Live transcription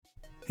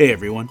Hey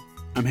everyone,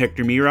 I'm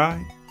Hector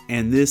Mirai,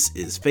 and this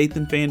is Faith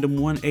and Fandom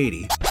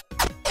 180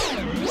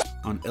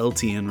 on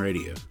LTN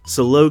Radio.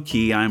 So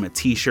low-key, I'm a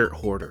t-shirt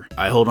hoarder.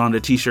 I hold on to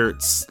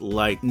t-shirts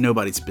like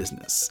nobody's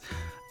business.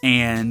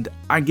 And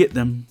I get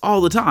them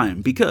all the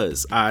time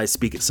because I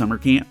speak at summer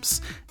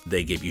camps.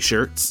 They give you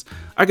shirts.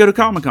 I go to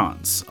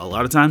Comic-Cons. A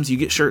lot of times you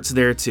get shirts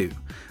there too.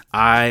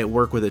 I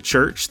work with a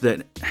church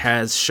that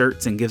has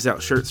shirts and gives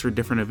out shirts for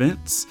different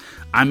events.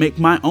 I make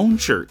my own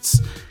shirts.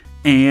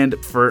 And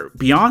for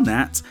beyond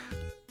that,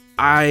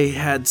 I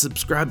had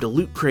subscribed to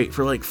Loot Crate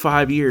for like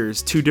 5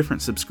 years, 2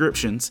 different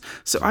subscriptions.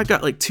 So I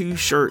got like 2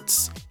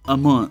 shirts a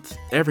month,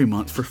 every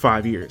month for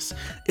 5 years.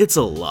 It's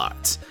a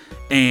lot.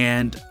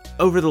 And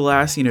over the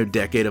last,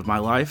 decade of my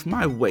life,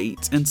 my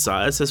weight and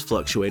size has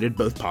fluctuated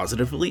both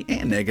positively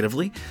and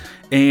negatively.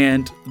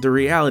 And the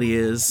reality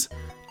is,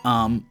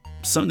 some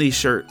of these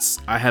shirts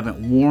I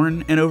haven't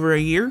worn in over a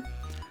year.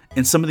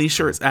 And some of these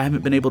shirts I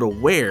haven't been able to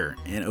wear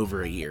in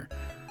over a year.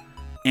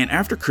 And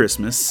after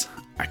Christmas,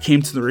 I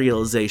came to the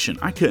realization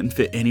I couldn't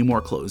fit any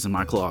more clothes in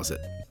my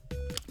closet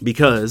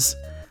because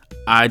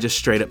I just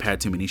straight up had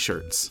too many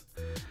shirts.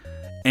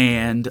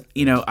 And,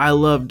 I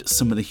loved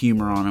some of the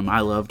humor on them.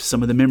 I loved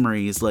some of the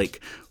memories, like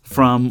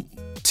from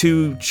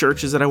 2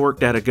 churches that I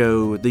worked at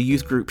ago, the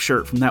youth group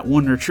shirt from that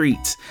one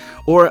retreat,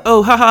 or,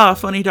 oh, haha,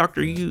 funny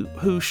Dr.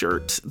 Who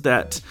shirt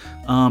that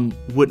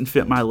wouldn't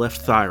fit my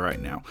left thigh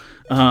right now.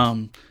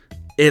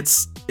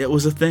 It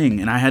was a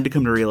thing, and I had to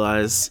come to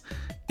realize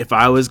if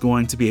I was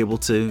going to be able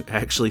to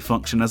actually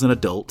function as an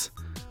adult,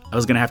 I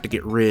was going to have to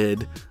get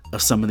rid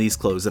of some of these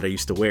clothes that I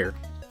used to wear.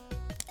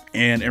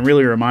 And it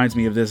really reminds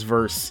me of this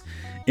verse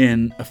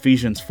in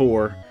Ephesians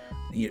 4,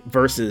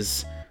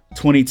 verses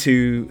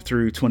 22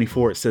 through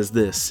 24. It says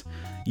this: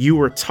 "You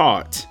were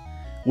taught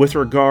with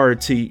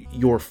regard to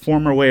your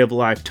former way of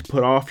life to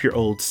put off your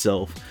old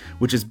self,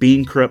 which is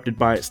being corrupted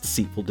by its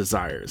deceitful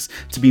desires,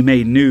 to be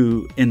made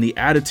new in the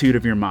attitude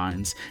of your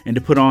minds, and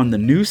to put on the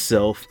new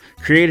self,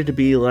 created to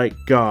be like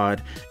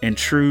God in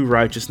true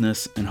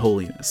righteousness and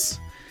holiness."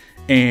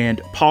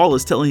 And Paul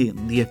is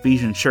telling the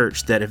Ephesian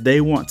church that if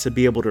they want to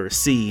be able to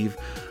receive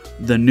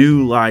the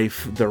new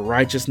life, the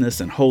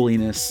righteousness and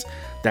holiness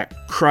that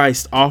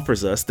Christ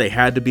offers us, they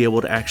had to be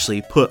able to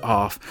actually put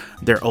off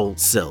their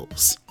old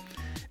selves.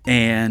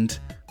 And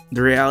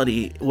the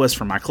reality was,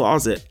 for my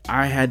closet,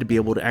 I had to be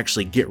able to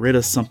actually get rid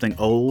of something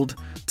old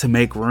to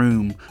make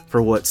room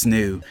for what's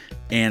new.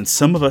 And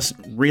some of us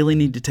really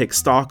need to take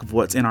stock of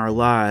what's in our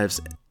lives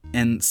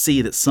and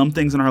see that some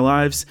things in our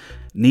lives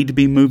need to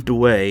be moved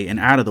away and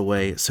out of the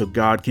way so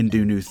God can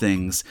do new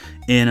things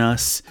in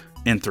us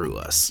and through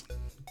us.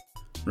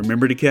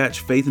 Remember to catch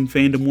Faith and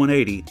Fandom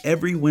 180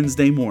 every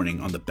Wednesday morning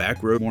on the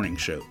Back Road Morning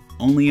Show,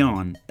 only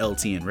on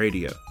LTN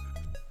Radio.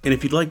 And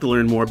if you'd like to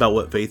learn more about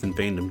what Faith and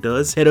Fandom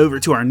does, head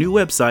over to our new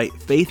website,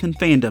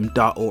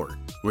 faithandfandom.org,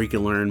 where you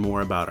can learn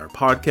more about our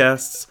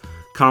podcasts,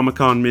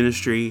 Comic-Con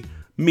ministry,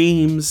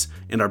 memes,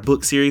 and our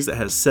book series that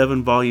has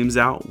 7 volumes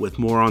out with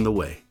more on the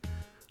way.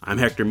 I'm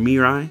Hector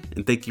Mirai,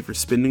 and thank you for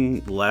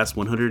spending the last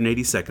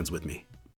 180 seconds with me.